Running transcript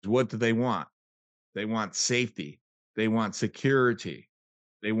What do they want? They want safety. They want security.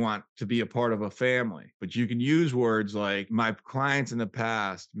 They want to be a part of a family. But you can use words like, my clients in the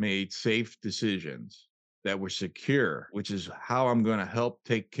past made safe decisions that were secure, which is how I'm going to help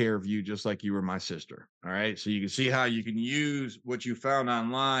take care of you just like you were my sister. All right. So you can see how you can use what you found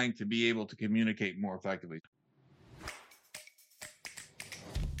online to be able to communicate more effectively.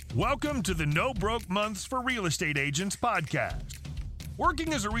 Welcome to the No Broke Months for Real Estate Agents podcast.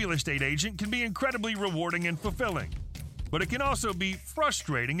 Working as a real estate agent can be incredibly rewarding and fulfilling, but it can also be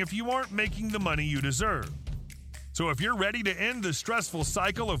frustrating if you aren't making the money you deserve. So if you're ready to end the stressful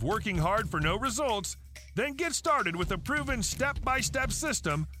cycle of working hard for no results, then get started with a proven step-by-step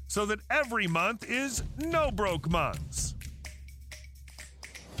system so that every month is No Broke Months.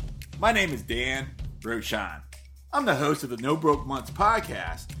 My name is Dan Rochon. I'm the host of the No Broke Months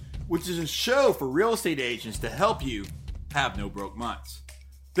podcast, which is a show for real estate agents to help you have no broke months.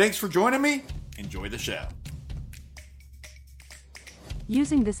 Thanks for joining me. Enjoy the show.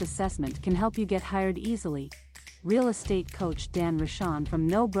 Using this assessment can help you get hired easily. Real estate coach Dan Rochon from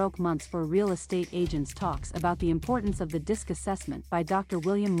No Broke Months for Real Estate Agents talks about the importance of the DISC assessment by Dr.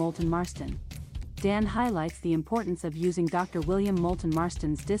 William Moulton Marston. Dan highlights the importance of using Dr. William Moulton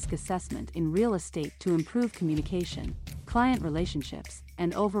Marston's DISC assessment in real estate to improve communication, client relationships,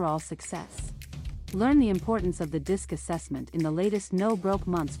 and overall success. Learn the importance of the DISC assessment in the latest No Broke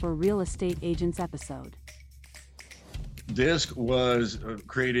Months for Real Estate Agents episode. DISC was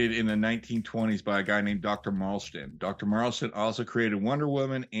created in the 1920s by a guy named Dr. Marston. Dr. Marston also created Wonder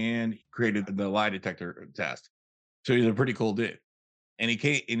Woman and created the lie detector test. So he's a pretty cool dude. And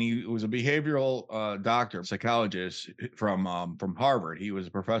he was a behavioral doctor, psychologist from Harvard. He was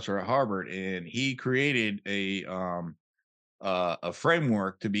a professor at Harvard, and he created a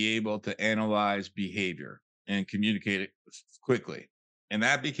framework to be able to analyze behavior and communicate it quickly. And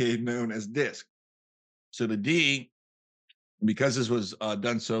that became known as DISC. So the D, because this was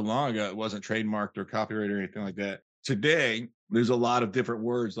done so long ago, it wasn't trademarked or copyrighted or anything like that. Today, there's a lot of different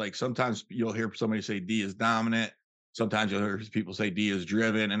words. Like sometimes you'll hear somebody say D is dominant. Sometimes you'll hear people say D is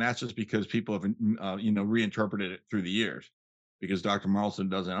driven. And that's just because people have, reinterpreted it through the years, because Dr. Marston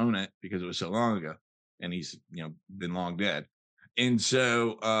doesn't own it because it was so long ago and he's, been long dead. And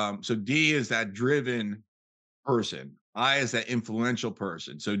so D is that driven person. I is that influential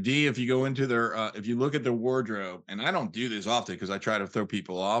person. So D, if you go into their, if you look at their wardrobe, and I don't do this often because I try to throw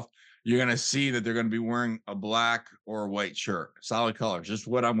people off, you're going to see that they're going to be wearing a black or a white shirt, solid colors, just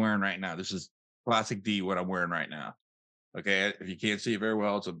what I'm wearing right now. This is classic D, what I'm wearing right now. Okay. If you can't see it very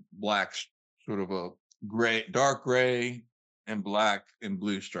well, it's a black, sort of a gray, dark gray and black and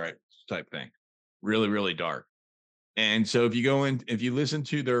blue stripe type thing. Really, really dark. And so if you listen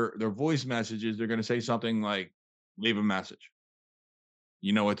to their voice messages, they're going to say something like, leave a message.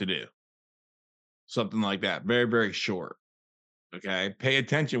 You know what to do. Something like that. Very, very short. Okay. Pay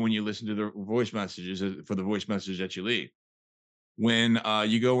attention when you listen to their voice messages for the voice message that you leave. When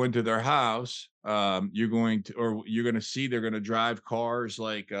you go into their house, you're going to see they're going to drive cars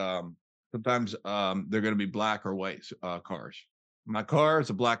like sometimes they're going to be black or white cars. My car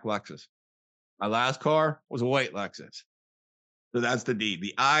is a black Lexus. My last car was a white Lexus. So that's the D.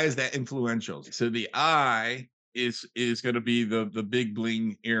 The I is that influential. So the I is going to be the big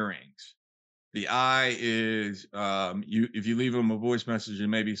bling earrings. The I is if you leave them a voice message, it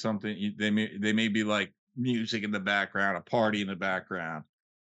may be something they may be like music in the background, a party in the background.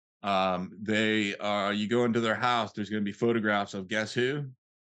 You go into their house, there's going to be photographs of guess who?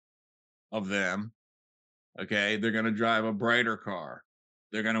 Of them. Okay, they're going to drive a brighter car.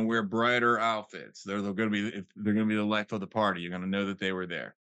 They're going to wear brighter outfits. They're going to be the life of the party. You're going to know that they were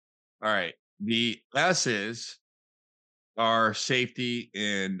there. All right. The S's are safety,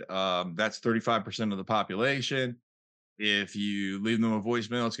 and that's 35% of the population. If you leave them a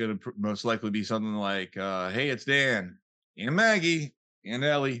voicemail, it's going to most likely be something like, hey, it's Dan and Maggie and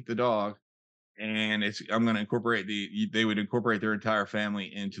Ellie, the dog. And I'm going to incorporate they would incorporate their entire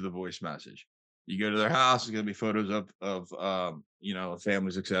family into the voice message. You go to their house, it's going to be photos of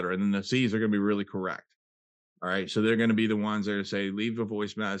families, et cetera. And then the C's are going to be really correct. All right. So they're going to be the ones that say, leave a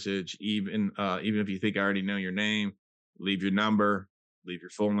voice message, even if you think I already know your name, leave your number, leave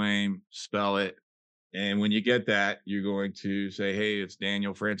your full name, spell it. And when you get that, you're going to say, hey, it's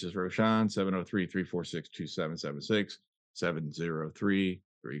Daniel Francis Rochon, 703-346-2776,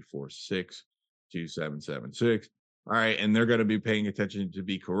 703-346-2776. All right. And they're going to be paying attention to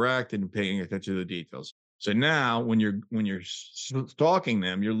be correct and paying attention to the details. So now when you're stalking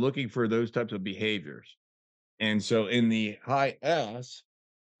them, you're looking for those types of behaviors. And so in the high S,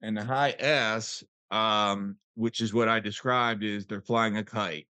 which is what I described, is they're flying a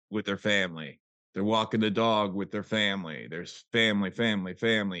kite. with their family. They're walking the dog with their family. There's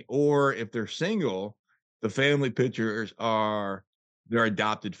family. Or if they're single, the family pictures are their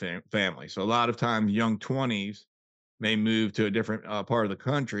adopted family. So a lot of times young 20s may move to a different part of the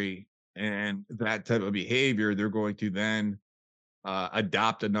country, and that type of behavior, they're going to then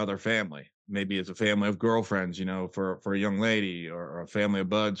adopt another family. Maybe it's a family of girlfriends, for a young lady, or a family of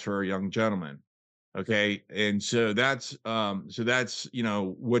buds for a young gentleman. Okay. And so that's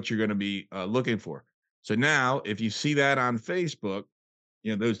what you're going to be looking for. So now if you see that on Facebook,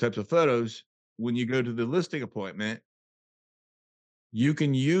 those types of photos, when you go to the listing appointment, you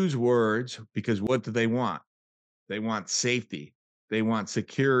can use words, because what do they want? They want safety. They want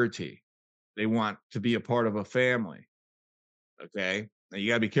security. They want to be a part of a family. Okay. Now you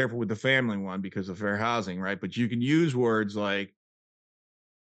got to be careful with the family one because of fair housing, right? But you can use words like,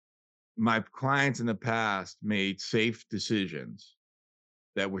 my clients in the past made safe decisions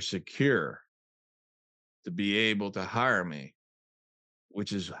that were secure to be able to hire me,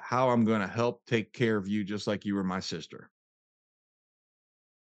 which is how I'm going to help take care of you just like you were my sister.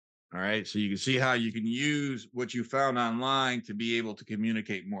 All right. So you can see how you can use what you found online to be able to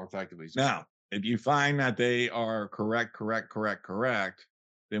communicate more effectively. Now, if you find that they are correct,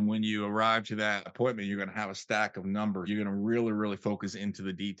 then when you arrive to that appointment, you're going to have a stack of numbers. You're going to really, really focus into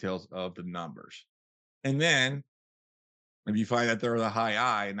the details of the numbers. And then if you find that they're the high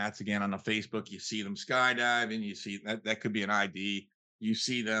I, and that's again on the Facebook, you see them skydiving, you see that could be an ID. You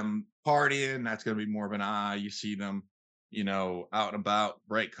see them partying, that's going to be more of an I. You see them, out and about,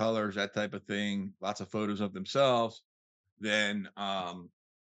 bright colors, that type of thing, lots of photos of themselves. Then,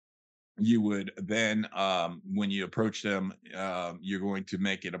 you would then, when you approach them, you're going to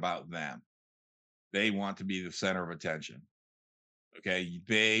make it about them. They want to be the center of attention. Okay.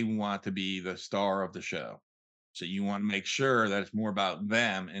 They want to be the star of the show. So you want to make sure that it's more about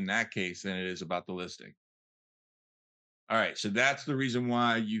them in that case than it is about the listing. All right. So that's the reason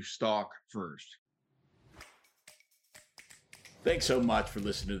why you stalk first. Thanks so much for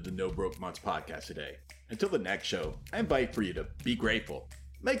listening to the No Broke Months podcast today. Until the next show, I invite for you to be grateful,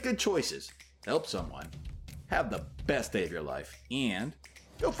 make good choices, help someone, have the best day of your life, and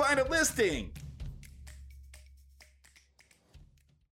go find a listing.